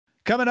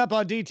Coming up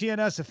on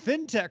DTNS, a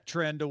fintech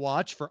trend to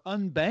watch for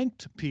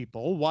unbanked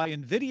people, why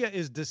NVIDIA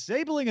is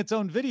disabling its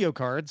own video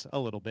cards a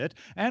little bit,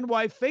 and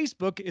why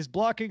Facebook is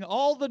blocking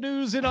all the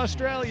news in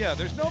Australia.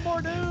 There's no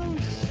more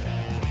news.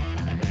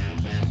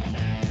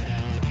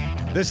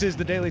 This is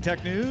the Daily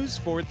Tech News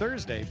for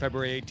Thursday,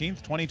 February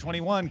 18th,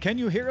 2021. Can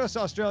you hear us,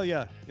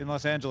 Australia? In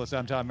Los Angeles,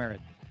 I'm Tom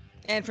Merritt.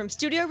 And from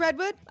Studio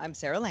Redwood, I'm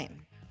Sarah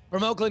Lane.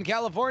 From Oakland,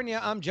 California,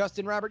 I'm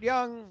Justin Robert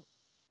Young.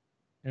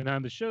 And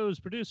I'm the show's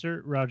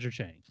producer, Roger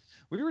Chang.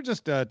 We were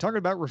just talking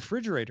about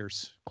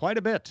refrigerators quite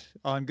a bit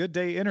on Good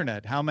Day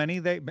Internet. How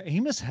many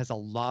Amos has a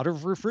lot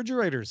of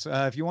refrigerators.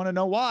 If you want to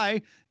know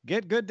why,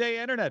 get Good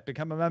Day Internet.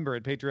 Become a member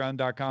at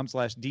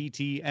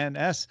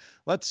patreon.com/DTNS.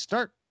 Let's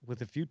start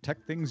with a few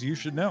tech things you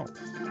should know.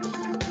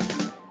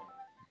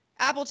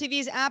 Apple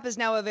TV's app is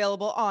now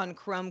available on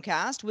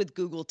Chromecast with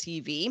Google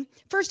TV.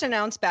 First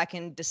announced back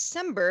in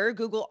December,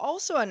 Google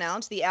also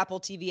announced the Apple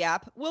TV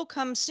app will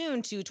come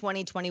soon to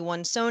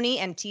 2021 Sony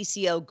and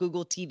TCL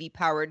Google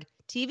TV-powered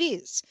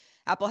TVs.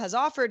 Apple has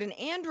offered an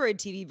Android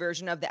TV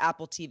version of the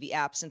Apple TV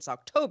app since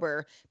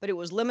October, but it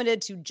was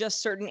limited to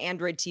just certain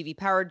Android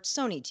TV-powered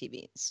Sony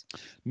TVs.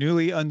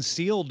 Newly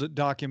unsealed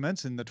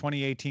documents in the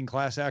 2018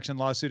 class action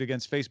lawsuit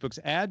against Facebook's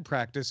ad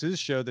practices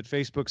show that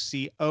Facebook's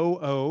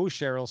COO,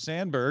 Sheryl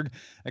Sandberg,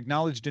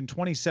 acknowledged in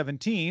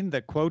 2017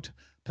 that, quote,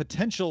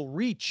 potential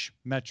reach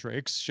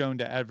metrics shown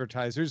to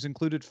advertisers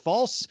included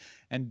false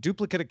and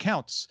duplicate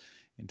accounts.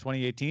 In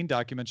 2018,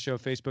 documents show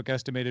Facebook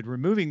estimated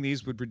removing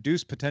these would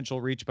reduce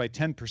potential reach by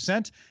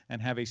 10%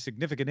 and have a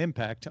significant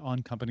impact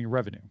on company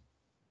revenue.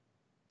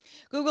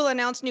 Google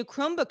announced new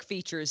Chromebook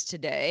features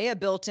today. A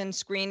built-in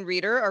screen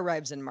reader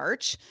arrives in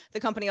March. The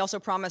company also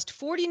promised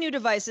 40 new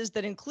devices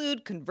that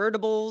include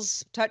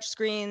convertibles,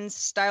 touchscreens,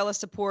 stylus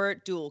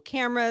support, dual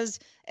cameras,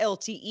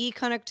 LTE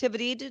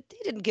connectivity. They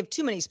didn't give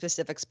too many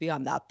specifics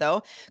beyond that,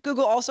 though.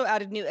 Google also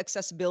added new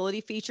accessibility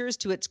features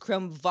to its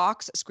Chrome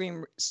Vox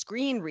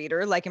screen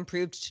reader, like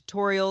improved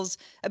tutorials,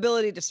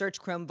 ability to search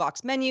Chrome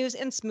Vox menus,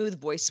 and smooth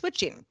voice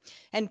switching.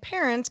 And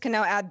parents can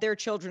now add their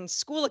children's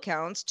school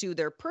accounts to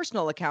their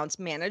personal accounts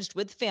managed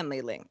with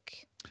Family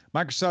Link.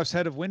 Microsoft's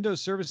head of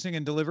Windows servicing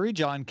and delivery,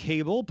 John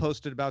Cable,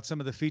 posted about some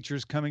of the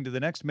features coming to the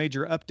next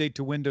major update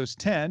to Windows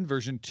 10,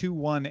 version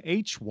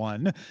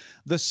 21H1.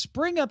 The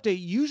spring update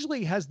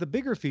usually has the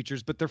bigger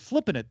features, but they're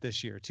flipping it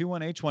this year.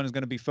 21H1 is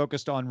going to be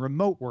focused on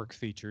remote work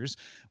features.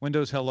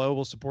 Windows Hello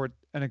will support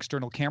an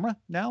external camera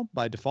now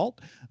by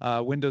default.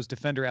 Windows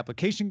Defender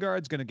Application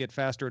Guard is going to get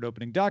faster at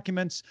opening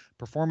documents.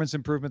 Performance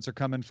improvements are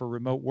coming for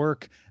remote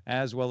work,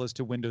 as well as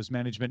to Windows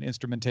Management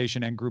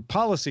Instrumentation and Group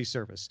Policy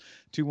Service.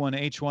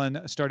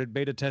 21H1 started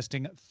beta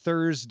testing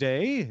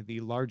Thursday. The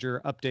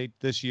larger update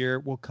this year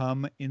will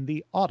come in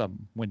the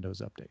autumn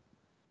Windows update.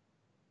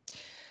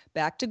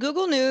 Back to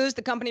Google News.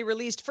 The company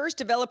released first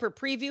developer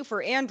preview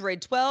for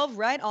Android 12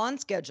 right on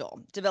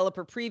schedule.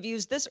 Developer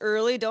previews this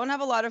early don't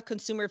have a lot of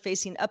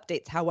consumer-facing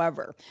updates,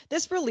 however.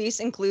 This release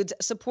includes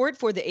support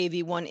for the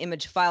AV1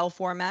 image file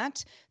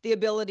format, the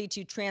ability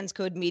to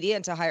transcode media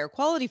into higher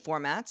quality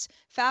formats,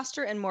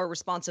 faster and more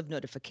responsive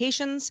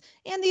notifications,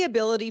 and the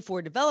ability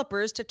for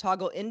developers to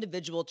toggle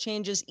individual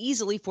changes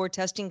easily for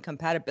testing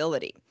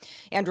compatibility.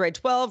 Android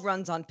 12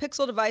 runs on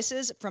Pixel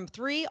devices from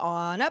 3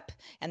 on up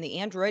and the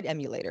Android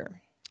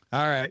emulator.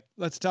 All right,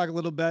 let's talk a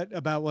little bit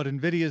about what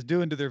NVIDIA is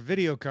doing to their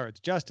video cards.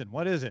 Justin,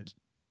 what is it?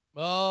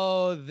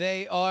 Oh,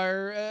 they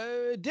are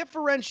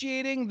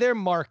differentiating their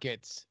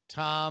markets.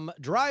 Tom,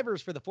 drivers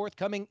for the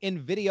forthcoming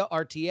NVIDIA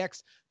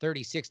RTX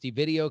 3060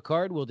 video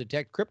card will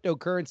detect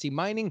cryptocurrency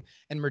mining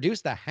and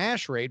reduce the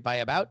hash rate by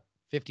about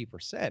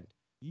 50%.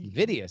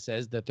 NVIDIA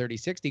says the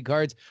 3060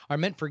 cards are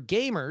meant for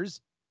gamers,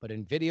 but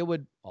NVIDIA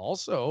would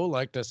also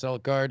like to sell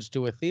cards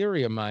to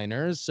Ethereum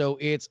miners, so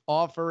it's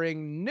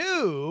offering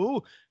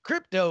new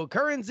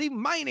cryptocurrency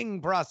mining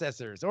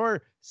processors,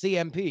 or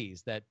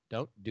CMPs, that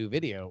don't do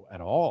video at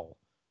all.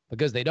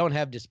 Because they don't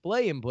have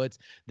display inputs,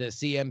 the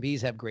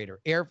CMPs have greater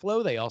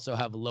airflow. They also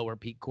have lower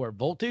peak core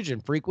voltage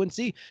and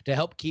frequency to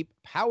help keep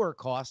power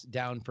costs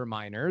down for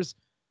miners.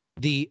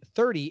 The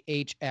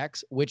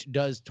 30HX, which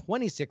does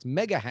 26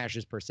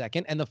 megahashes per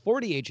second, and the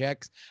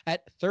 40HX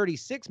at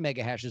 36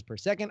 megahashes per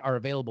second are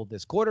available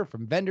this quarter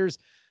from vendors.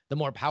 The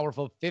more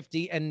powerful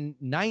 50X and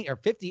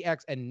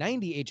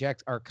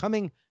 90HX are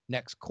coming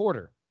next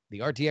quarter. The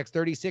RTX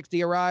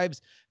 3060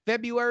 arrives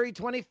February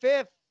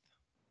 25th.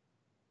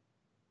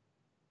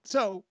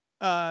 So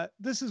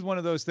this is one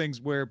of those things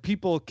where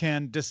people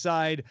can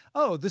decide,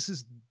 oh, this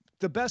is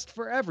the best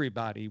for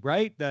everybody,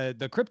 right?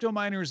 The crypto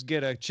miners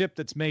get a chip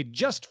that's made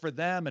just for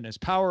them and is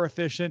power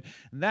efficient.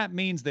 And that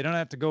means they don't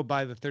have to go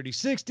buy the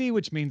 3060,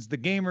 which means the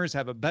gamers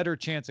have a better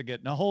chance of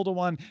getting a hold of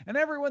one, and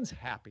everyone's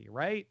happy,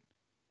 right?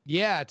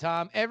 Yeah,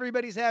 Tom,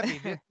 everybody's happy.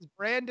 This is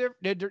brand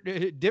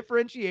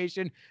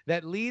differentiation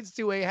that leads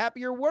to a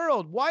happier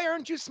world. Why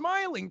aren't you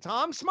smiling,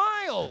 Tom?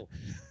 Smile.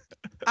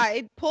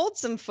 I polled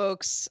some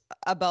folks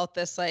about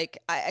this. Like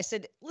I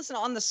said, listen,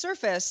 on the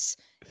surface,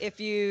 if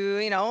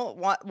you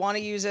want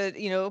to use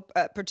a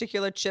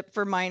particular chip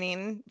for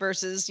mining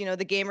versus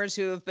the gamers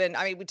who have been,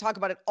 I mean, we talk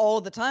about it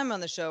all the time on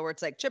the show where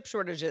it's like chip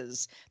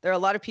shortages. There are a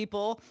lot of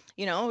people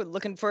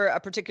looking for a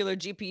particular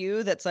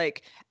GPU that's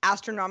like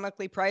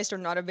astronomically priced or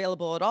not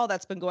available at all.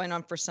 That's been going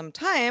on for some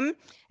time,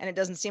 and it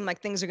doesn't seem like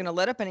things are going to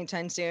let up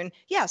anytime soon.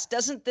 Yes,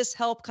 doesn't this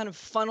help kind of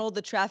funnel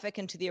the traffic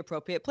into the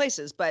appropriate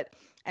places?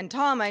 And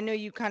Tom, I know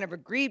you kind of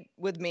agree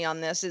with me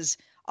on this, is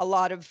a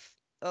lot of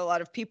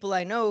people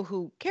I know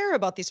who care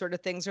about these sort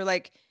of things are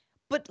like,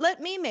 but let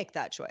me make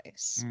that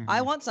choice.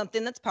 I want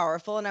something that's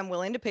powerful and I'm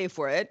willing to pay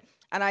for it.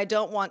 And I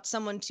don't want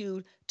someone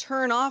to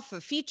turn off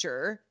a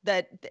feature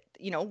that,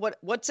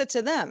 what's it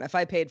to them if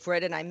I paid for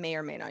it and I may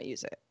or may not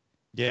use it.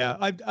 Yeah,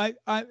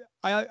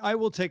 I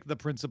will take the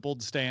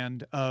principled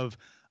stand of,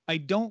 I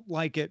don't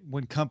like it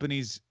when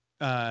companies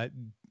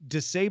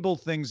disable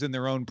things in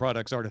their own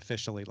products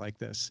artificially like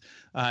this.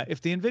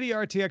 If the NVIDIA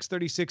RTX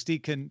 3060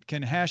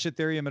 can hash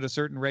Ethereum at a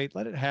certain rate,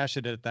 let it hash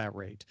it at that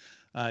rate.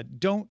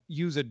 Don't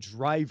use a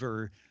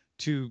driver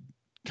to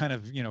kind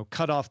of,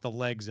 cut off the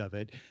legs of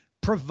it.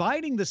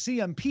 Providing the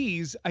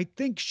CMPs, I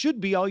think, should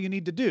be all you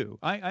need to do.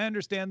 I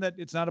understand that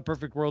it's not a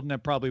perfect world and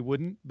it probably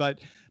wouldn't, but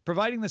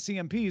providing the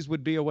CMPs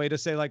would be a way to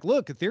say, like,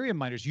 look, Ethereum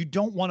miners, you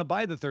don't want to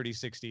buy the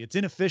 3060. It's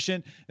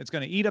inefficient. It's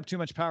going to eat up too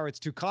much power. It's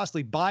too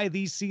costly. Buy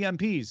these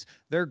CMPs.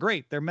 They're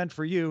great. They're meant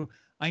for you.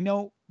 I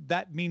know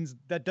that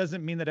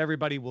doesn't mean that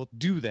everybody will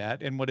do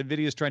that. And what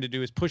NVIDIA is trying to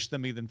do is push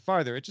them even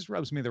farther. It just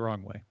rubs me the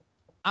wrong way.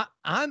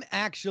 I'm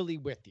actually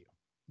with you.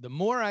 The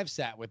more I've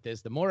sat with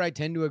this, the more I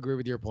tend to agree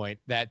with your point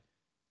that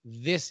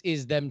this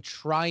is them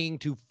trying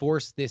to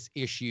force this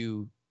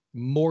issue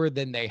more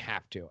than they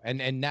have to.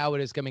 And now it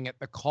is coming at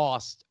the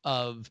cost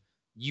of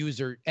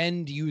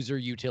end user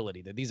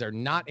utility, that these are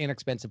not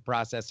inexpensive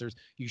processors.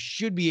 You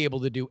should be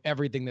able to do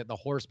everything that the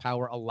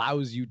horsepower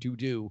allows you to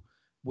do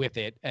with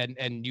it. And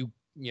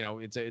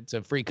it's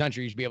a free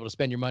country. You should be able to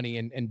spend your money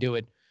and do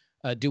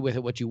with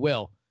it what you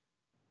will.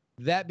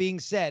 That being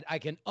said, I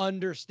can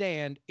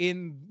understand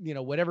in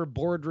whatever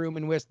boardroom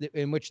in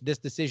which this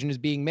decision is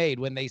being made,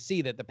 when they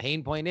see that the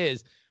pain point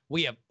is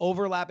we have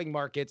overlapping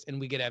markets and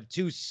we could have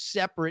two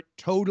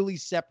totally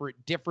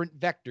separate, different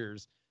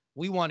vectors.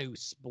 We want to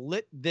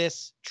split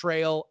this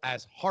trail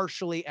as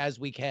harshly as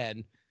we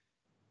can.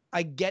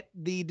 I get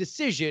the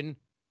decision.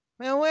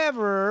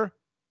 However,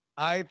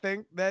 I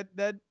think that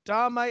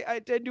Tom,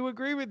 I tend to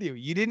agree with you.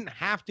 You didn't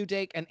have to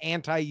take an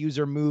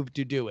anti-user move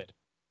to do it.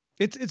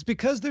 It's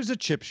because there's a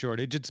chip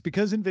shortage. It's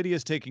because NVIDIA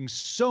is taking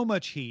so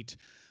much heat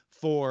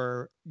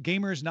for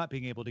gamers not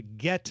being able to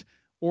get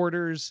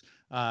orders,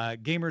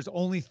 gamers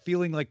only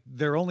feeling like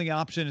their only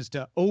option is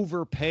to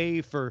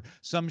overpay for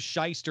some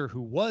shyster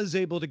who was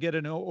able to get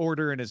an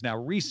order and is now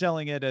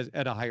reselling it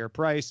at a higher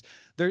price.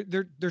 They're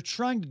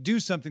trying to do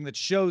something that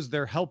shows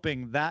they're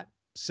helping that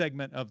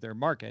segment of their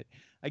market.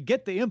 I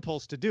get the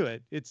impulse to do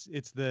it.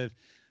 It's the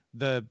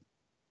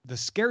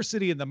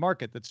scarcity in the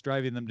market that's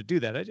driving them to do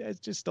that. I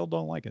just still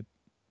don't like it.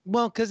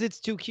 Well, because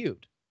it's too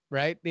cute,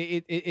 right?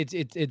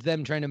 It's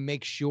them trying to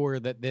make sure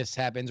that this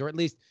happens, or at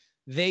least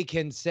they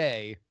can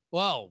say,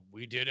 well,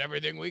 we did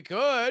everything we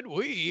could.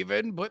 We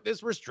even put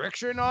this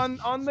restriction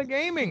on the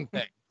gaming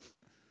thing.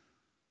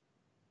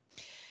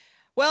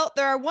 Well,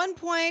 there are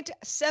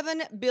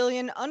 1.7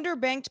 billion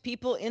underbanked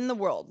people in the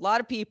world, a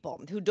lot of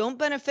people who don't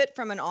benefit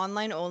from an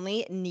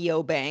online-only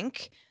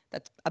neobank.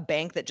 That's a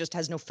bank that just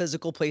has no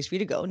physical place for you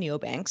to go,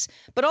 neobanks,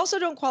 but also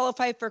don't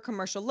qualify for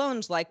commercial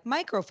loans like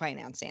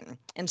microfinancing.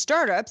 And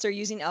startups are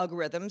using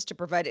algorithms to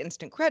provide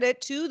instant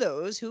credit to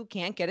those who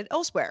can't get it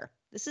elsewhere.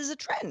 This is a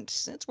trend.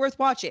 It's worth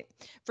watching.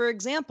 For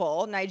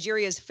example,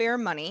 Nigeria's Fair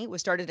Money was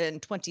started in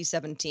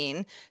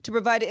 2017 to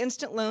provide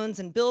instant loans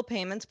and bill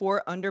payments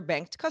for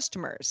underbanked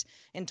customers.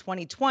 In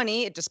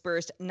 2020, it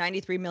disbursed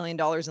 $93 million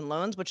in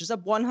loans, which is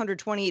up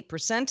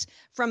 128%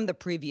 from the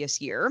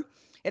previous year.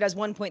 It has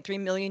 1.3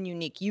 million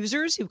unique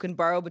users who can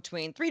borrow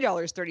between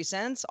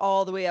 $3.30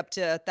 all the way up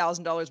to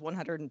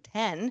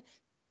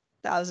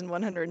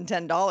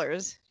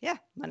 $1,110. Yeah,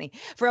 money.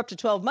 For up to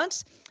 12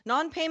 months.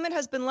 Non-payment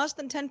has been less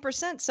than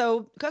 10%.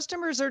 So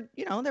customers are,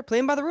 they're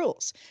playing by the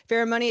rules.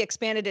 Fair Money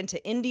expanded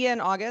into India in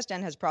August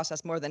and has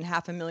processed more than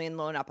 500,000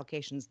 loan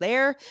applications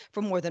there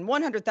for more than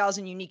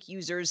 100,000 unique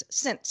users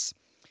since.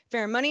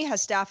 Fair Money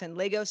has staff in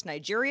Lagos,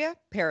 Nigeria,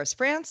 Paris,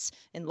 France,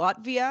 and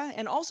Latvia,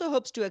 and also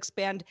hopes to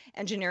expand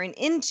engineering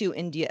into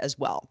India as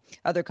well.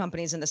 Other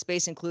companies in the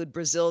space include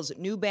Brazil's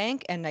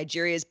Nubank and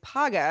Nigeria's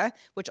Paga,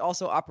 which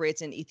also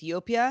operates in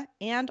Ethiopia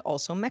and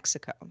also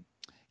Mexico.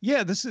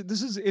 Yeah, this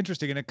is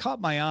interesting, and it caught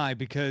my eye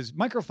because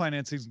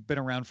microfinancing's been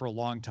around for a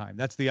long time.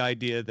 That's the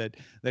idea that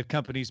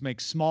companies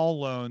make small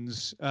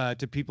loans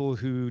to people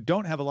who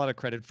don't have a lot of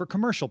credit for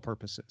commercial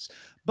purposes.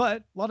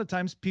 But a lot of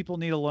times people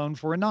need a loan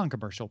for a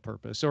non-commercial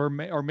purpose, or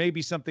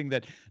maybe something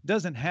that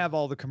doesn't have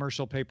all the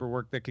commercial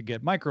paperwork that could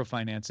get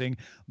microfinancing,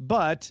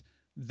 but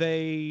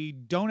they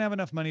don't have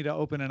enough money to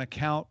open an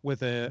account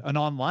with an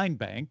online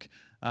bank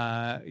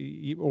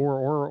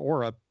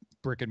or a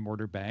brick and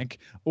mortar bank,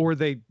 or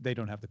they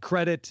don't have the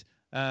credit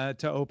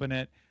to open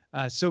it.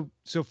 So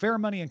Fair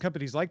Money and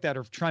companies like that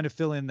are trying to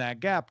fill in that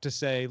gap to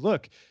say,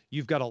 look,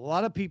 you've got a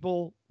lot of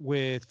people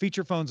with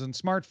feature phones and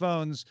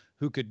smartphones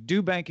who could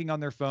do banking on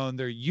their phone.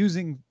 They're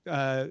using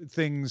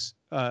things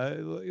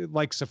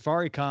like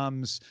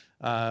Safaricom's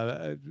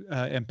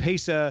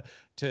M-Pesa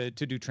to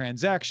do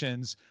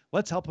transactions.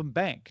 Let's help them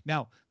bank.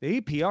 Now,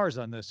 the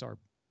APRs on this are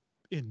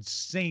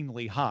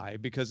insanely high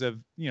because of,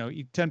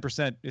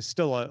 10% is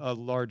still a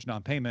large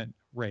non-payment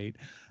rate,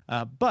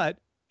 but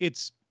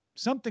it's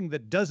something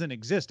that doesn't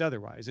exist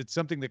otherwise. It's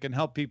something that can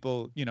help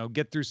people,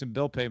 get through some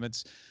bill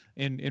payments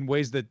in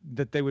ways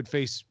that they would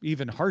face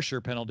even harsher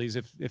penalties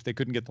if they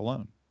couldn't get the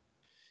loan.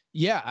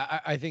 Yeah,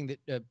 I think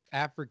that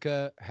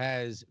Africa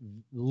has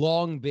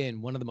long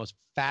been one of the most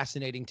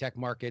fascinating tech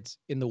markets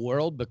in the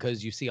world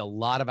because you see a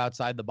lot of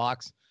outside the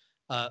box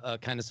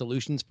kind of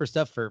solutions for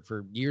stuff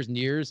for years and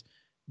years.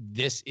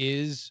 This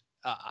is,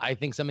 I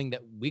think, something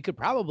that we could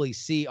probably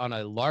see on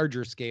a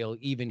larger scale,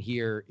 even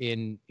here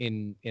in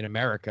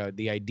America.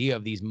 The idea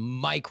of these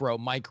micro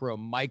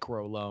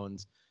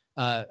loans,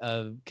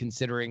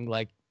 considering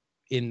like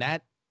in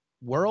that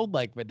world,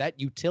 like with that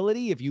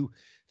utility, if you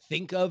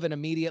think of an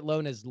immediate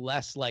loan as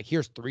less like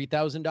here's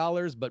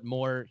 $3,000, but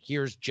more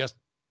here's just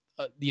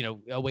a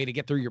way to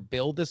get through your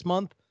bill this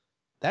month.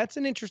 That's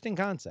an interesting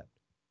concept.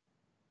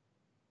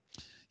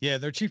 Yeah,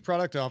 their chief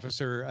product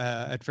officer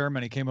at Fair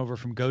Money came over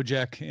from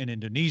Gojek in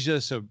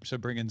Indonesia, so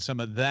bringing some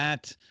of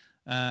that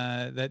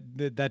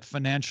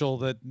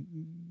financial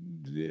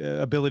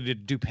ability to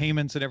do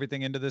payments and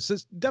everything into this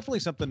is definitely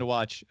something to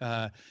watch.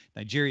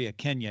 Nigeria,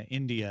 Kenya,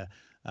 India,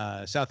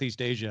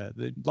 Southeast Asia,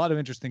 a lot of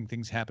interesting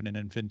things happening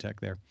in fintech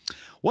there.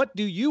 What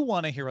do you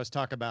want to hear us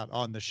talk about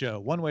on the show?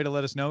 One way to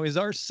let us know is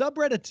our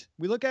subreddit.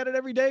 We look at it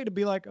every day to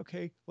be like,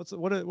 okay, what did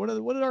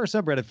our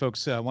subreddit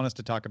folks want us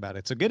to talk about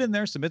it? So get in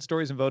there, submit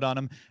stories, and vote on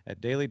them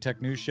at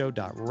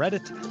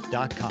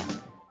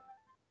dailytechnewsshow.reddit.com.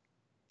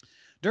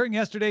 During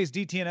yesterday's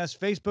DTNS,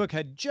 Facebook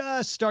had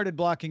just started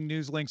blocking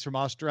news links from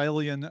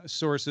Australian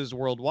sources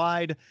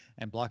worldwide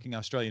and blocking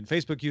Australian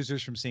Facebook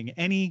users from seeing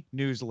any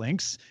news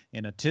links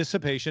in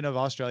anticipation of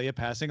Australia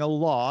passing a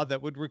law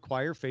that would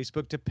require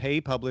Facebook to pay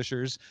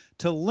publishers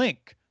to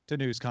link to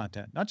news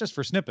content, not just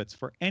for snippets,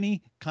 for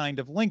any kind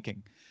of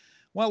linking.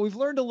 Well, we've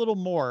learned a little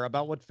more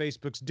about what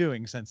Facebook's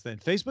doing since then.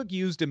 Facebook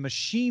used a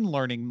machine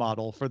learning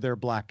model for their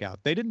blackout.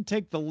 They didn't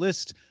take the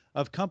list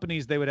of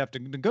companies they would have to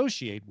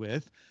negotiate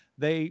with.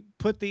 They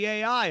put the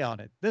AI on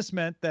it. This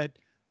meant that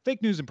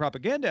fake news and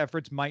propaganda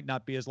efforts might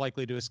not be as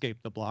likely to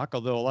escape the block,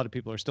 although a lot of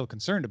people are still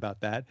concerned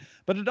about that.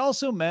 But it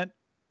also meant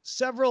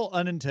several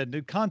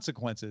unintended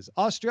consequences.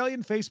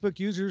 Australian Facebook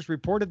users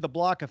reported the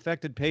block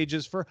affected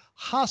pages for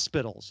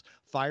hospitals,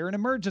 fire and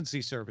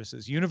emergency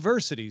services,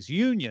 universities,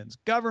 unions,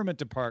 government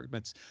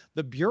departments,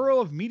 the Bureau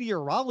of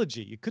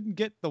Meteorology. You couldn't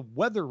get the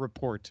weather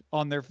report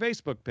on their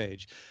Facebook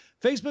page.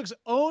 Facebook's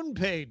own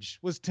page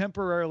was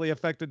temporarily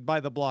affected by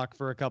the block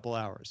for a couple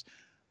hours.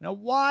 Now,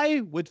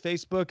 why would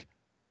Facebook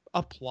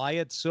apply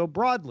it so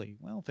broadly?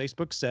 Well,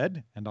 Facebook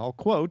said, and I'll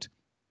quote,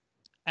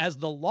 "As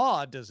the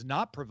law does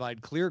not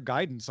provide clear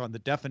guidance on the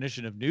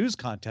definition of news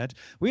content,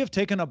 we have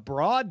taken a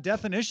broad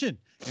definition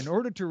in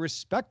order to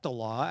respect the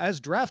law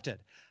as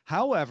drafted.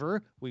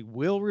 However, we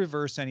will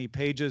reverse any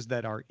pages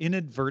that are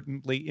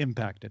inadvertently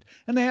impacted."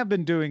 And they have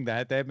been doing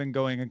that. They have been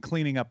going and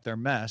cleaning up their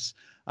mess,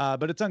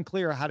 but it's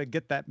unclear how to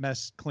get that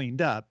mess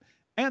cleaned up.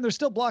 And they're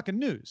still blocking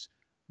news,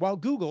 while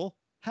Google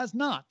has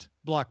not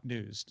blocked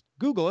news.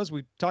 Google, as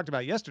we talked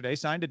about yesterday,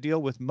 signed a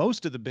deal with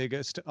most of the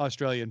biggest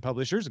Australian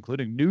publishers,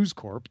 including News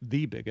Corp,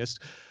 the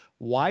biggest.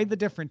 Why the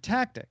different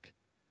tactic?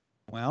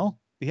 Well,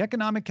 the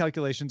economic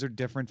calculations are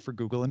different for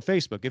Google and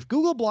Facebook. If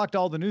Google blocked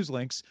all the news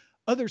links,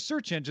 other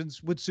search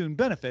engines would soon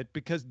benefit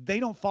because they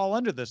don't fall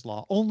under this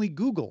law. Only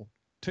Google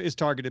is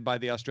targeted by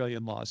the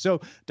Australian law. So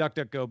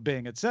DuckDuckGo,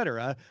 Bing,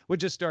 etc., would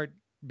just start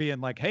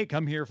being like, hey,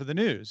 come here for the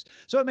news.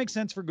 So it makes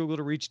sense for Google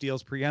to reach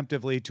deals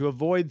preemptively to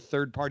avoid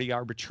third-party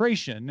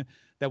arbitration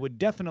that would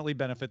definitely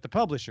benefit the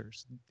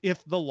publishers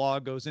if the law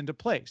goes into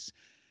place.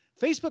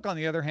 Facebook, on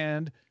the other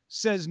hand,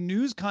 says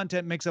news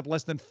content makes up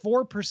less than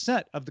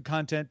 4% of the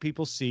content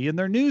people see in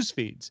their news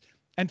feeds.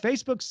 And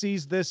Facebook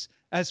sees this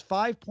as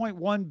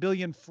 5.1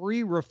 billion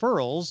free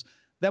referrals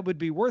that would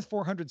be worth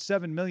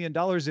 $407 million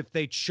if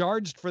they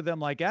charged for them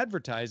like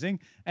advertising,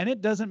 and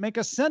it doesn't make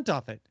a cent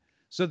off it.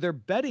 So they're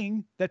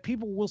betting that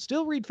people will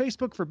still read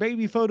Facebook for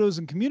baby photos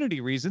and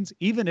community reasons,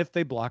 even if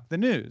they block the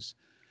news.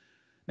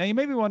 Now, you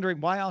may be wondering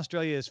why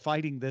Australia is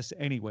fighting this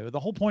anyway. Well, the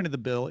whole point of the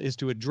bill is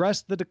to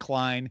address the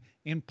decline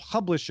in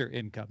publisher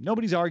income.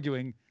 Nobody's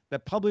arguing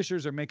that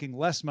publishers are making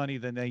less money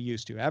than they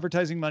used to.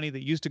 Advertising money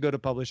that used to go to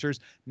publishers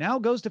now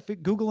goes to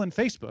Google and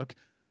Facebook,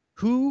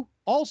 who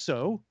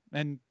also,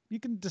 and you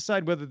can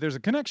decide whether there's a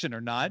connection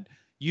or not,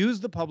 use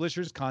the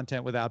publisher's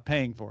content without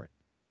paying for it.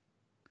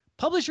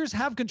 Publishers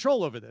have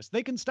control over this.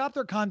 They can stop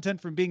their content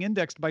from being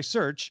indexed by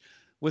search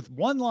with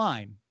one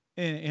line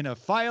in a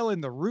file in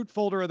the root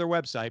folder of their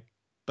website,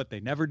 but they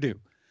never do.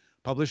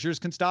 Publishers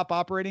can stop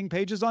operating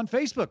pages on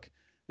Facebook.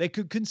 They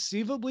could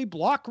conceivably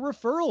block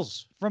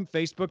referrals from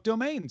Facebook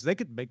domains. They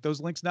could make those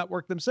links not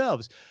work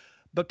themselves.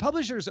 But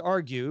publishers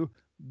argue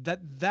that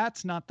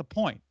that's not the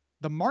point.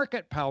 The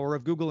market power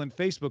of Google and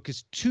Facebook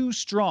is too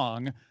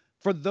strong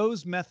for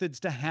those methods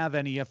to have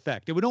any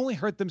effect. It would only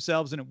hurt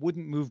themselves and it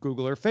wouldn't move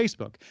Google or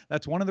Facebook.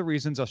 That's one of the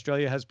reasons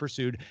Australia has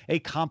pursued a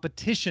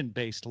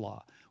competition-based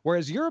law,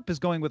 whereas Europe is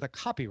going with a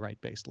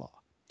copyright-based law.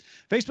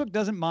 Facebook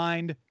doesn't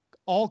mind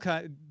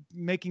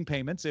making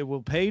payments. It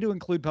will pay to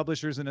include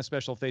publishers in a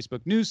special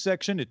Facebook news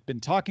section. It's been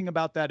talking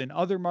about that in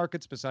other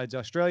markets besides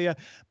Australia.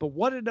 But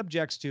what it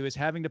objects to is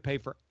having to pay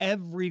for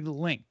every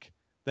link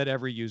that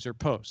every user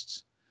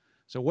posts.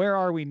 So where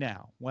are we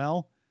now?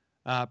 Well,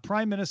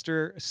 Prime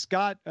Minister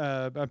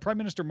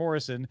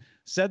Morrison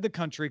said the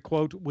country,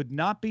 quote, would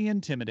not be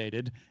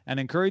intimidated and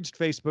encouraged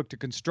Facebook to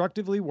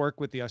constructively work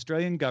with the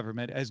Australian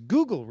government, as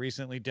Google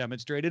recently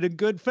demonstrated in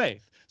good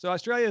faith. So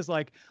Australia is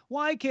like,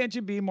 why can't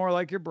you be more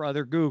like your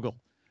brother Google?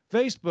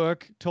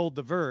 Facebook told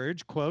The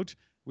Verge, quote,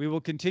 we will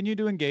continue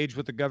to engage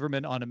with the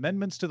government on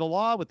amendments to the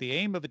law with the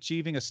aim of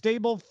achieving a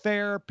stable,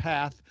 fair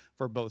path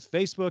for both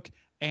Facebook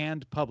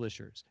and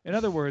publishers. In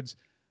other words,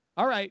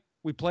 all right,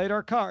 we played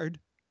our card.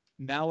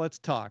 Now let's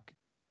talk.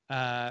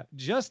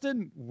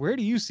 Justin, where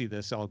do you see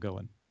this all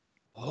going?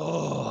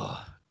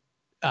 Oh,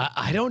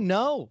 I don't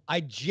know.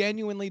 I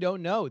genuinely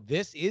don't know.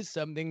 This is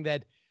something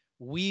that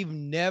we've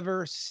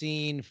never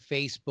seen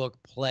Facebook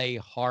play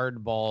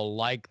hardball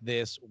like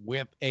this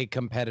with a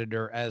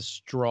competitor as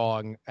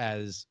strong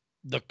as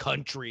the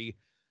country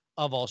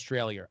of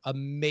Australia, a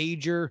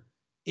major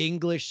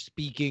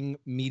English-speaking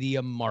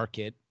media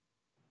market,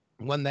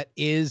 one that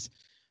is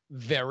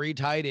very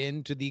tied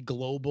into the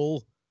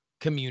global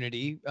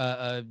community.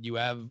 You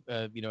have,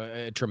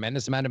 a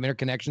tremendous amount of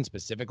interconnection,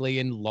 specifically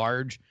in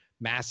large,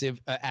 massive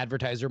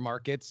advertiser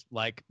markets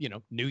like,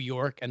 New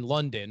York and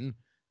London.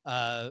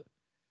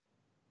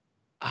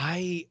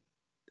 I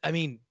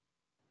mean,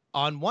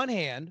 on one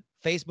hand,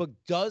 Facebook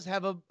does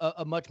have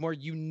a much more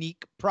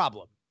unique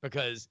problem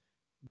because,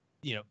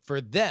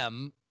 for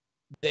them,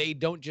 they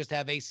don't just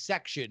have a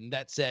section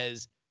that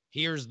says,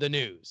 here's the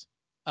news.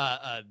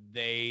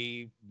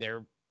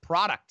 Their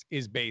product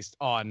is based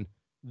on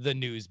the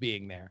news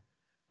being there.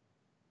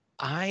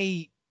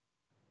 The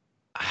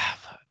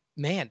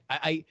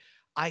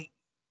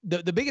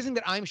biggest thing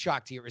that I'm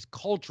shocked here is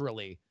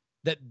culturally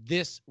that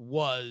this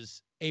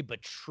was a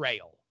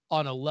betrayal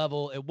on a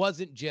level. It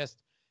wasn't just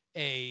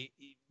the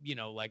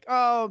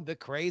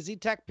crazy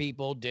tech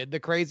people did the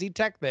crazy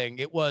tech thing.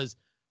 It was,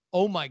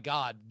 oh my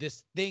God,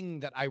 this thing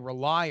that I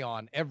rely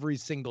on every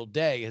single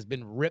day has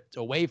been ripped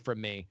away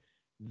from me.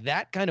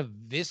 That kind of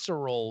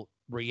visceral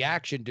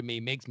reaction to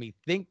me makes me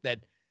think that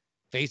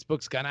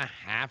Facebook's going to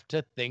have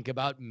to think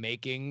about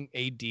making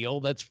a deal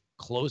that's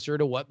closer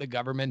to what the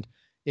government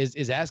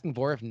is asking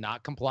for, if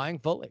not complying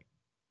fully.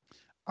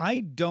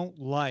 I don't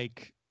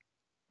like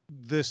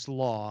this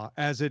law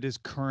as it is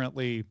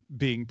currently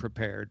being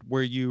prepared,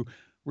 where you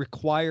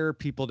require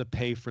people to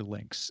pay for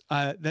links.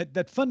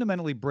 That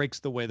fundamentally breaks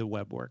the way the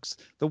web works.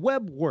 The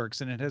web works,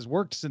 and it has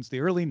worked since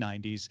the early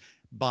 90s,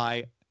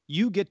 by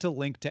you get to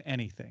link to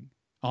anything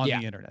on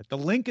the internet. The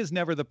link is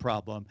never the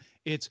problem.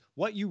 It's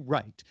what you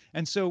write.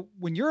 And so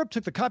when Europe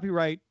took the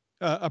copyright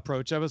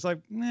approach, I was like,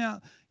 yeah,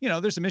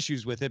 there's some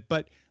issues with it,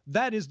 but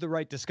that is the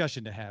right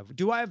discussion to have.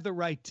 Do I have the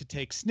right to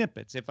take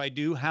snippets? If I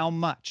do, how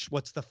much?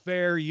 What's the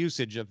fair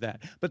usage of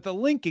that? But the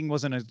linking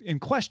wasn't in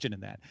question in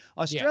that.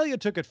 Australia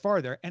took it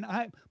farther, and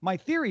my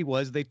theory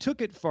was they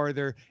took it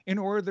farther in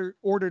order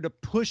to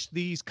push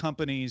these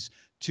companies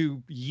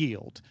to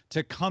yield,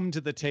 to come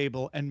to the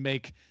table and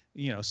make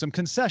some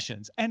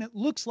concessions. And it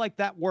looks like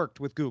that worked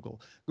with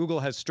Google. Google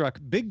has struck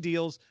big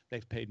deals.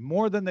 They've paid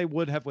more than they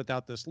would have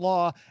without this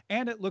law.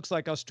 And it looks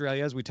like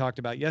Australia, as we talked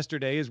about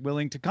yesterday, is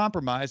willing to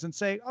compromise and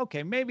say,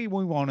 okay, maybe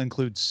we won't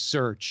include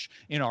search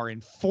in our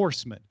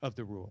enforcement of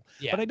the rule.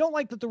 But I don't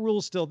like that the rule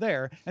is still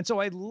there. And so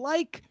I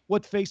like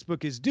what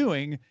Facebook is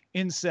doing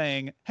in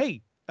saying,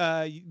 hey,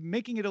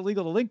 making it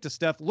illegal to link to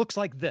stuff looks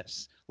like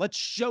this. Let's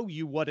show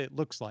you what it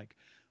looks like.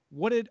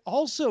 What it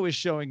also is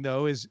showing,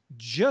 though, is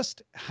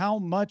just how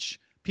much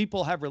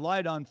people have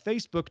relied on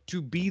Facebook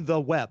to be the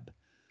web.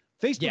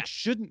 Facebook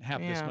shouldn't have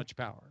this much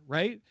power,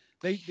 right?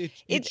 It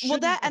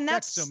shouldn't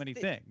affect so many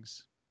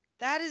things.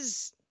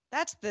 That's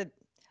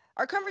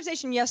our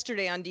conversation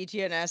yesterday on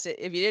DTNS.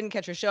 If you didn't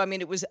catch our show, I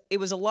mean, it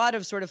was a lot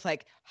of sort of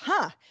like,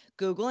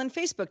 Google and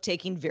Facebook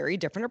taking very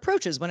different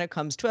approaches when it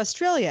comes to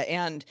Australia.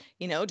 And,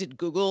 did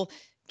Google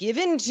give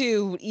in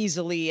too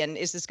easily, and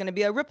is this going to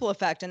be a ripple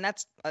effect? And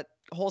that's a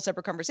whole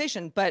separate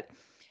conversation. But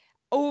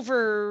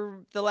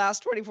over the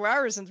last 24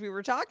 hours since we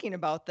were talking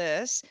about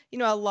this,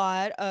 a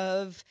lot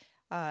of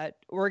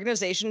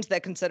organizations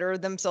that consider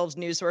themselves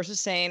news sources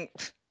saying,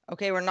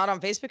 okay, we're not on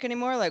Facebook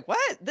anymore. Like,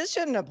 what? This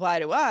shouldn't apply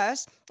to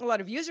us. A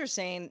lot of users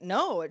saying,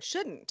 no, it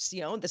shouldn't.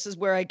 This is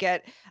where I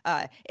get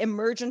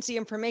emergency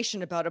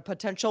information about a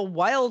potential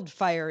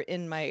wildfire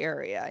in my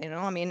area.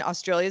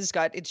 Australia's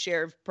got its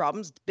share of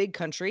problems. It's a big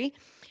country.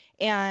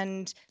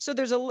 And so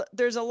there's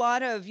a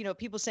lot of,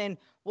 people saying,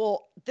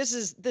 well,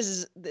 this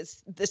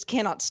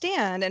cannot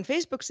stand. And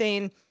Facebook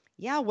saying,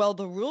 yeah, well,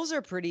 the rules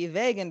are pretty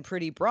vague and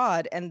pretty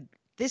broad. And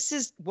this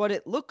is what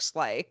it looks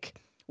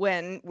like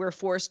when we're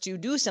forced to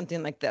do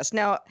something like this.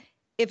 Now,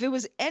 if it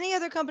was any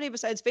other company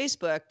besides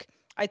Facebook,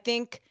 I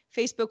think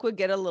Facebook would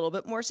get a little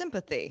bit more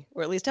sympathy,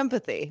 or at least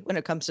empathy, when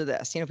it comes to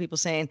this. People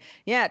saying,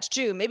 yeah, it's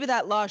true. Maybe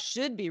that law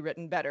should be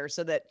written better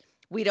so that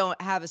we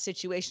don't have a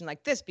situation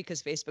like this,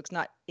 because Facebook's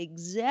not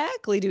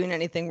exactly doing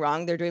anything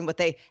wrong. They're doing what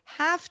they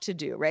have to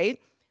do, right?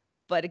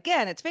 But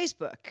again, it's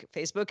Facebook.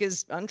 Facebook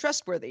is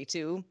untrustworthy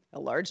to a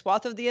large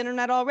swath of the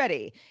internet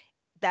already.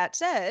 That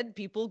said,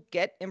 people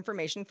get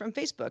information from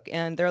Facebook,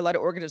 and there are a lot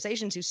of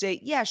organizations who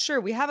say, yeah,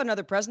 sure, we have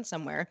another presence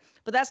somewhere,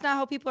 but that's not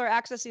how people are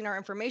accessing our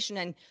information,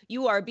 and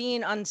you are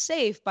being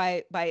unsafe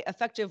by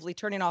effectively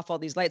turning off all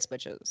these light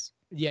switches.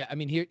 Yeah, I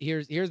mean,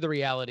 here's the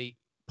reality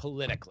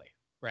politically,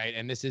 right?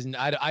 And this isn't,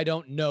 I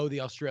don't know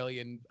the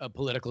Australian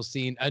political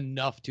scene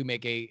enough to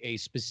make a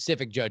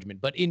specific judgment,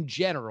 but in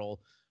general,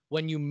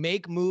 when you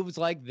make moves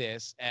like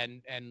this,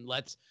 and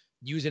let's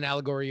use an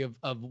allegory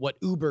of what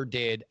Uber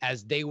did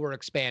as they were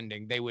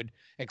expanding. They would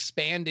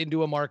expand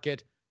into a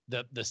market.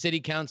 The city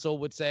council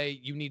would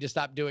say, you need to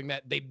stop doing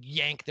that. They'd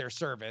yank their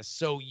service,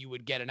 so you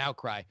would get an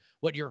outcry.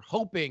 What you're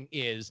hoping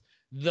is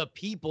the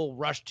people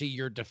rush to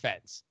your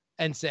defense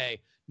and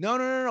say,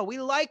 no, we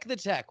like the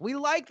tech. We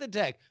like the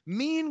tech.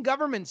 Mean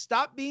government,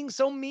 stop being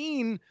so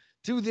mean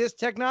to this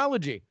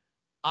technology.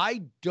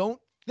 I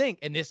don't think,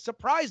 and this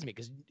surprised me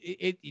because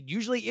it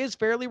usually is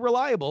fairly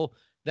reliable,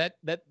 that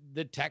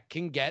the tech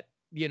can get,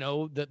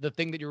 the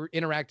thing that you're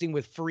interacting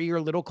with free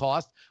or little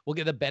cost will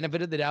get the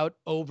benefit of the doubt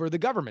over the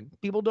government.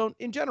 People don't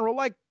in general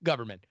like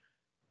government,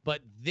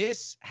 but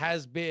this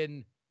has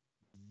been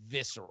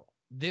visceral.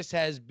 This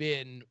has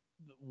been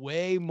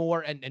way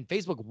more, and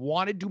Facebook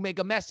wanted to make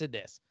a mess of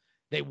this.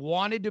 They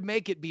wanted to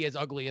make it be as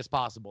ugly as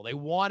possible. They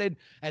wanted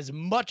as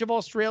much of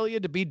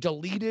Australia to be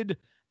deleted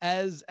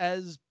as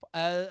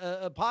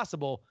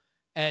possible.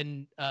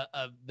 And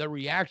the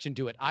reaction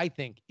to it, I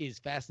think, is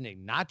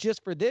fascinating, not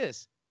just for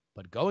this,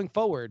 but going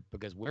forward,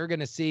 because we're going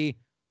to see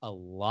a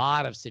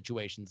lot of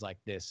situations like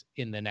this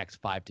in the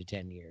next 5 to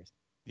 10 years.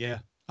 Yeah,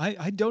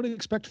 I don't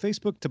expect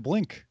Facebook to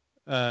blink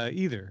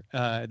either.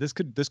 This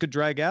could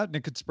drag out, and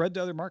it could spread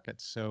to other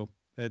markets. So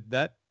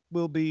that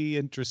will be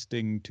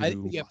interesting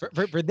to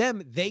for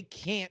them. They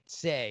can't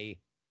say,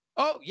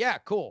 oh, yeah,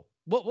 cool.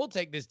 We'll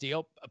take this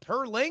deal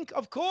per link.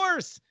 Of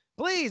course.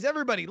 Please,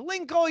 everybody,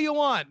 link all you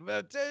want.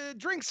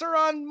 Drinks are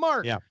on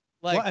Mark. Yeah.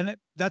 Well, and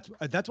that's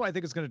why I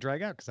think it's going to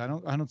drag out, because I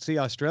don't see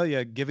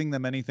Australia giving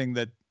them anything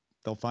that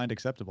they'll find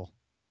acceptable.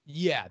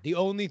 Yeah. The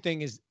only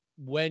thing is,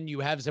 when you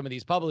have some of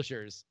these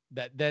publishers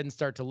that then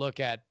start to look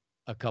at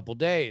a couple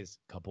days,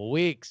 couple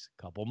weeks,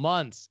 couple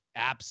months,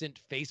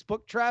 absent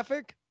Facebook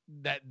traffic,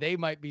 that they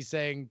might be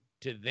saying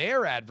to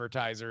their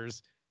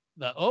advertisers,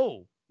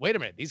 oh, wait a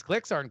minute, these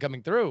clicks aren't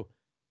coming through.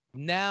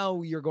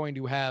 Now you're going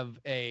to have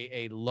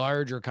a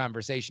larger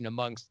conversation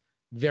amongst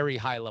very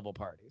high level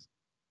parties.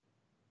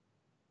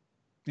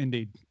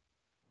 Indeed.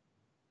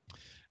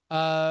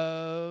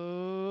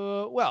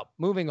 Well,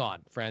 moving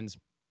on, friends.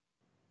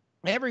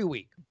 Every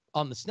week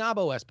on the Snob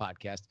OS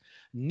podcast,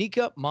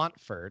 Nika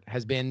Montfort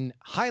has been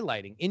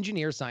highlighting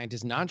engineers,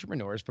 scientists, and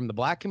entrepreneurs from the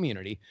Black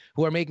community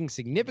who are making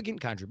significant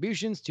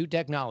contributions to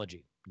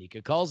technology.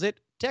 Nika calls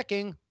it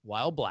Teching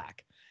While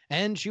Black.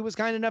 And she was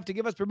kind enough to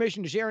give us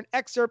permission to share an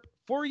excerpt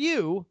for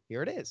you.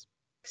 Here it is.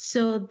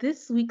 So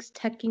this week's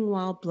Teching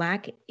While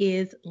Black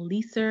is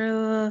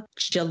Lisa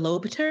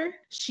Jalobiter.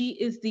 She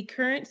is the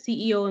current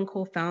CEO and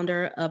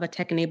co-founder of a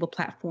tech-enabled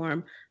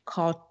platform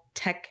called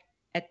Tech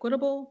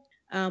Equitable,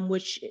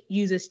 which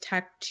uses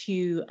tech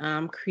to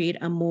create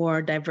a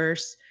more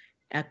diverse,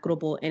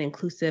 equitable, and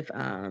inclusive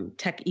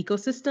tech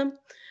ecosystem.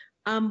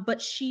 But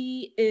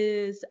she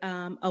is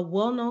a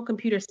well-known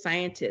computer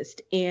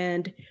scientist,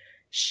 and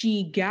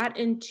she got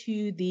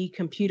into the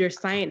computer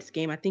science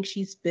game. I think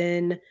she's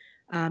been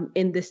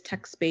in this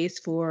tech space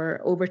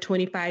for over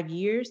 25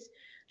 years.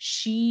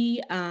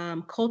 She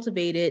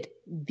cultivated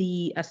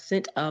the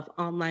ascent of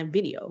online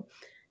video,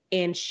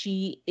 and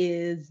she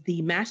is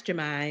the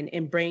mastermind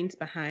and brains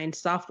behind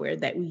software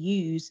that we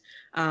use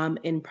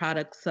in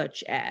products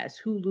such as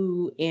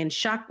Hulu and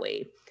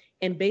Shockwave.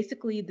 And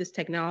basically, this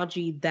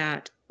technology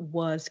that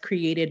was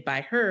created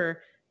by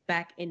her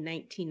back in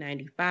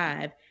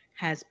 1995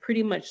 has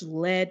pretty much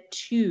led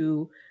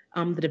to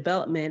the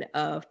development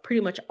of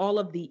pretty much all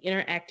of the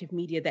interactive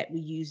media that we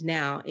use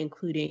now,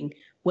 including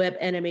web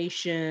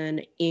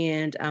animation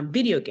and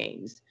video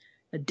games.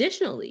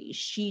 Additionally,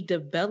 she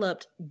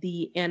developed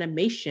the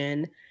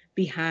animation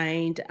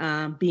behind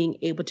being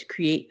able to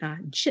create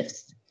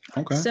GIFs.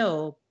 Okay.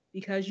 So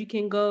because you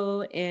can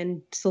go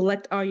and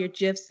select all your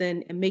GIFs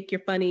and make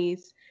your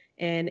funnies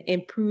and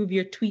improve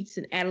your tweets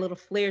and add a little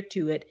flair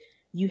to it,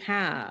 you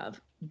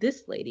have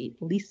this lady,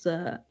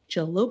 Lisa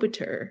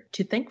Jalobiter,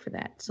 to thank for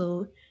that.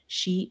 So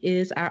she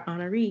is our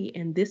honoree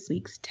in this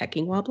week's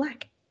Teching While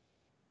Black.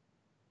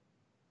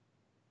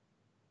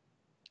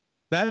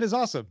 That is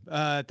awesome.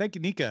 Thank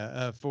you,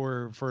 Nika,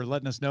 for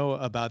letting us know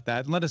about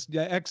that, and let us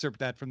excerpt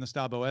that from the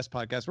Staub OS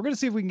podcast. We're going to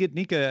see if we can get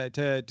Nika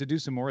to do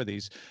some more of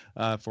these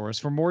for us.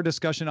 For more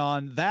discussion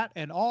on that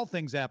and all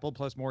things Apple,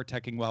 plus more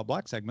Teching While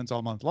Black segments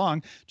all month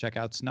long, check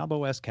out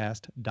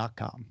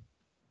snoboscast.com.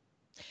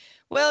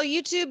 Well,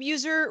 YouTube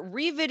user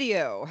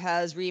Revideo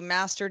has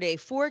remastered a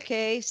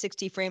 4K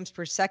 60 frames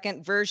per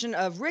second version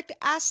of Rick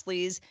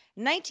Astley's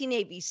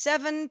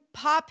 1987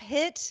 pop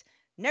hit,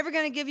 Never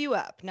Gonna Give You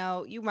Up.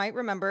 Now, you might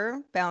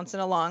remember bouncing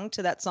along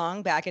to that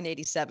song back in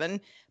 87,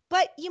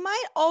 but you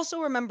might also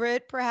remember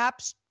it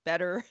perhaps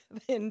better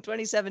in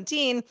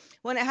 2017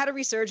 when it had a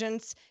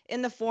resurgence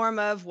in the form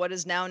of what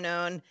is now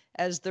known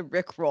as the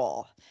Rick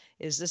Roll.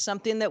 Is this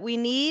something that we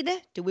need?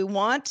 Do we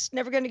want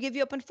Never Gonna Give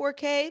You Up in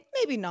 4K?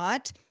 Maybe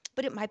not,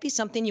 but it might be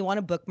something you want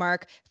to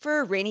bookmark for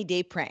a rainy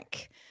day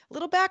prank. A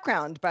little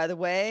background, by the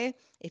way,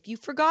 if you've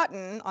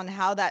forgotten on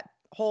how that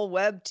whole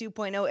Web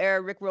 2.0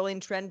 era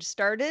Rickrolling trend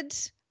started,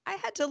 I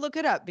had to look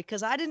it up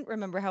because I didn't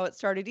remember how it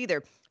started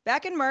either.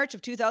 Back in March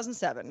of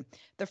 2007,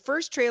 the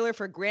first trailer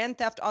for Grand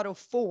Theft Auto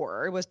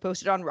 4 was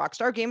posted on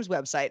Rockstar Games'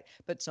 website,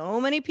 but so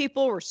many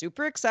people were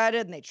super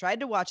excited and they tried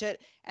to watch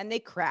it and they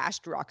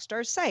crashed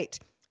Rockstar's site.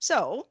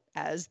 So,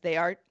 as they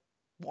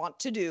want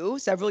to do,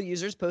 several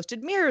users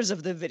posted mirrors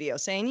of the video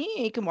saying,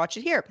 you can watch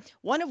it here.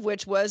 One of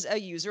which was a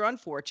user on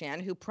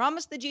 4chan who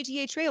promised the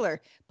GTA trailer,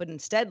 but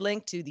instead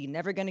linked to the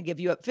Never Gonna Give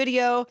You Up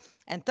video,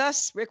 and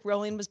thus Rick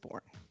Rolling was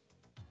born.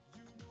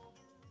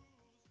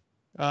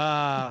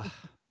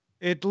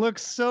 It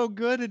looks so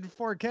good in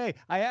 4K.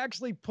 I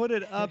actually put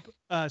it up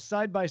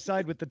side by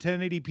side with the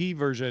 1080p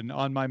version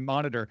on my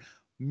monitor,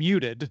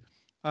 muted,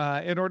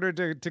 in order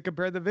to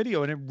compare the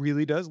video, and it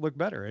really does look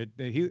better.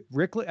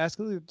 Rick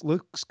Astley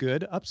looks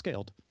good,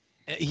 upscaled.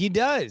 He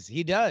does,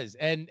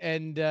 and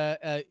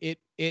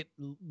it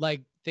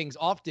like things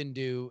often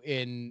do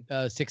in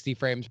 60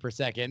 frames per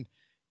second.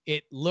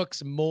 It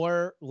looks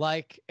more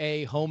like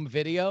a home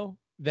video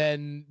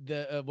than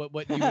the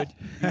what you would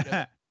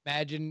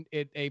imagine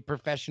a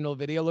professional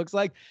video looks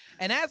like.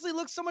 And Astley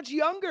looks so much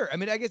younger. I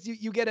mean, I guess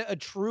you get a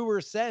truer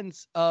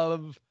sense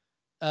of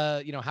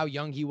how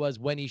young he was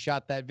when he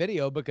shot that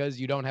video, because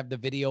you don't have the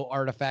video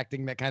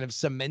artifacting that kind of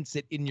cements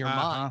it in your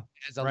mind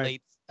as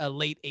a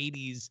late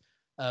 80s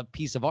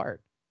piece of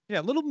art. Yeah,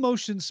 a little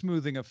motion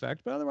smoothing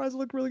effect, but otherwise it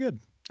looked really good.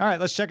 All right,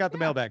 let's check out the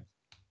mailbag.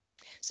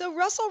 So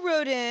Russell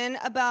wrote in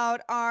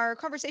about our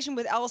conversation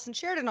with Allison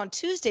Sheridan on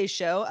Tuesday's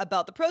show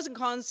about the pros and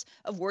cons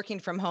of working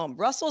from home.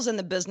 Russell's in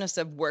the business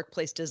of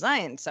workplace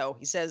design, so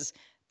he says,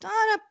 done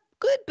a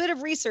good bit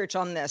of research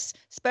on this,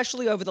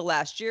 especially over the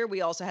last year.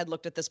 We also had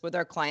looked at this with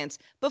our clients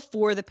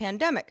before the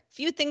pandemic.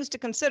 Few things to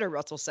consider,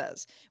 Russell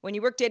says. When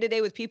you work day to day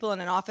with people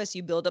in an office,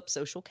 you build up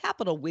social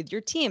capital with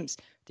your teams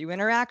through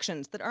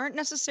interactions that aren't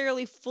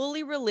necessarily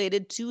fully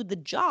related to the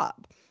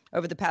job.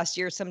 Over the past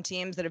year, some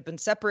teams that have been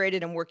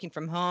separated and working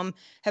from home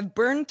have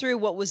burned through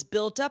what was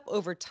built up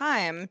over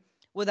time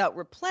without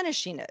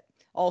replenishing it.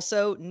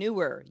 Also,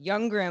 newer,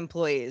 younger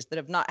employees that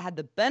have not had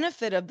the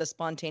benefit of the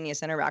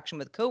spontaneous interaction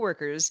with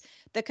coworkers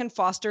that can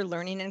foster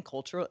learning and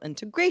cultural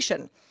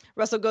integration.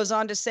 Russell goes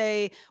on to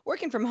say,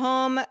 working from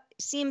home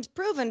seems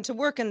proven to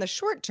work in the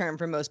short term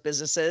for most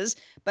businesses,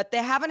 but they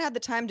haven't had the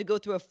time to go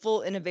through a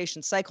full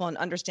innovation cycle and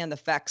understand the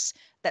effects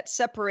that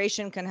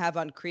separation can have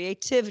on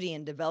creativity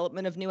and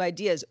development of new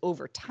ideas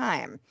over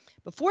time.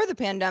 Before the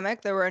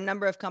pandemic, there were a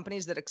number of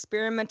companies that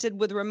experimented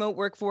with remote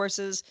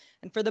workforces,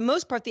 and for the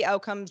most part, the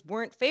outcomes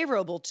weren't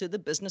favorable to the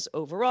business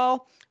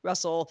overall.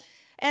 Russell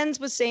ends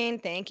with saying,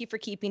 thank you for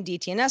keeping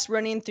DTNS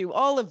running through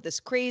all of this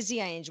crazy.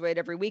 I enjoy it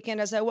every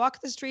weekend as I walk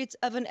the streets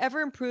of an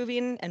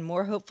ever-improving and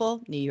more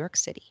hopeful New York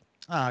City.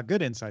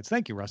 Good insights.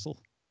 Thank you, Russell.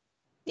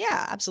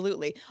 Yeah,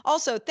 absolutely.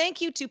 Also,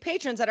 thank you to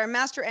patrons at our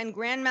Master and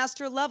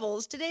Grandmaster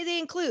levels. Today they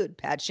include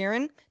Pat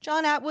Sheeran,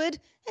 John Atwood,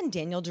 and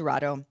Daniel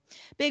Dorado.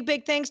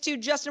 Big thanks to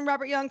Justin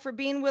Robert Young for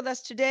being with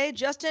us today.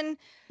 Justin,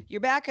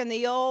 you're back in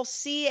the old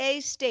CA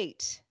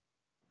state.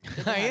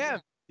 I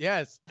am.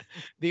 Yes.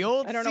 The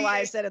old I don't know why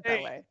I said it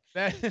that way.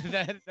 That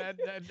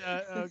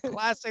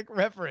classic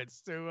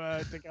reference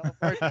to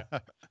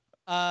California.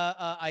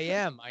 I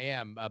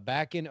am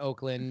back in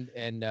Oakland,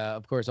 and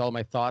of course, all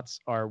my thoughts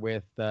are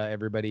with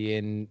everybody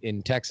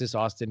in Texas,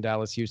 Austin,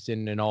 Dallas,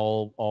 Houston, and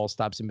all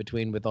stops in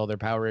between with all their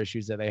power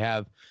issues that they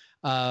have.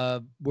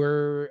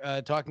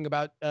 We're talking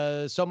about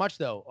so much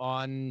though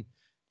on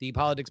the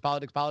Politics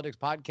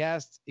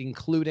podcast,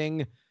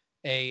 including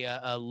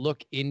a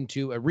look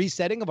into a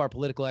resetting of our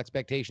political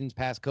expectations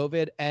past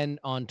COVID, and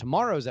on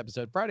tomorrow's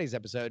episode, Friday's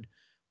episode,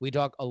 we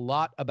talk a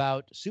lot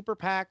about super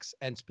PACs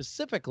and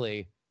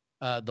specifically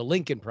the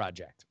Lincoln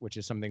Project, which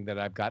is something that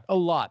I've got a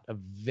lot of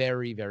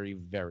very, very,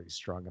 very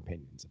strong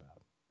opinions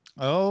about.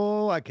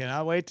 Oh, I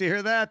cannot wait to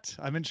hear that.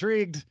 I'm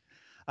intrigued.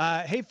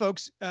 Hey,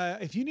 folks,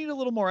 if you need a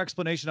little more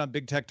explanation on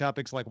big tech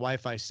topics like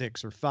Wi-Fi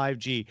 6 or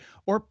 5G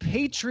or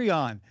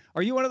Patreon,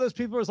 are you one of those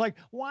people who's like,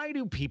 why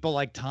do people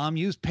like Tom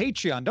use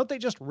Patreon? Don't they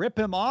just rip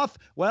him off?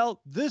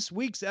 Well, this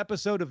week's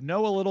episode of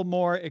Know a Little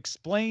More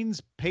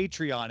explains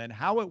Patreon and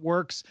how it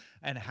works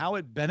and how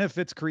it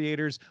benefits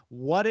creators,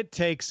 what it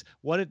takes,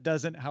 what it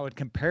doesn't, how it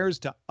compares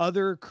to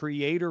other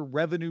creator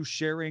revenue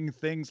sharing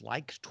things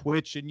like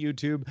Twitch and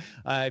YouTube.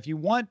 If you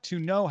want to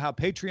know how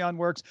Patreon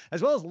works,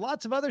 as well as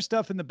lots of other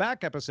stuff in the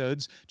back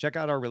episodes, check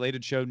out our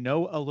related show,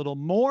 Know a Little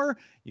More.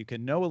 You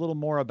can know a little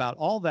more about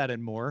all that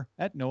and more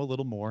at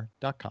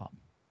knowalittlemore.com.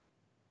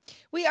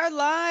 We are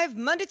live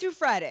Monday through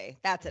Friday.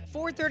 That's at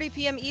 4:30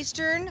 p.m.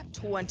 Eastern,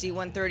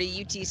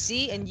 21:30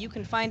 UTC, and you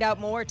can find out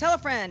more. Tell a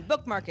friend,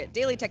 bookmark it,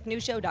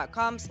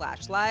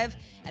 dailytechnewsshow.com/live,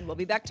 and we'll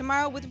be back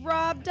tomorrow with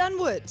Robb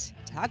Dunewood.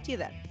 Talk to you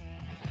then.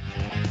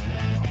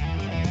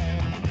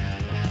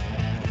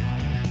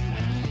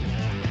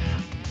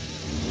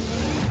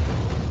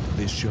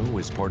 This show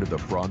is part of the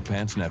Frog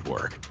Pants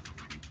Network.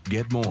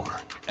 Get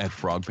more at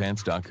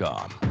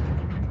frogpants.com.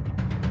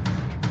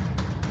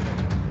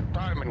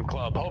 Diamond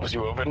Club hopes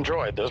you have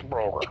enjoyed this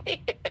program.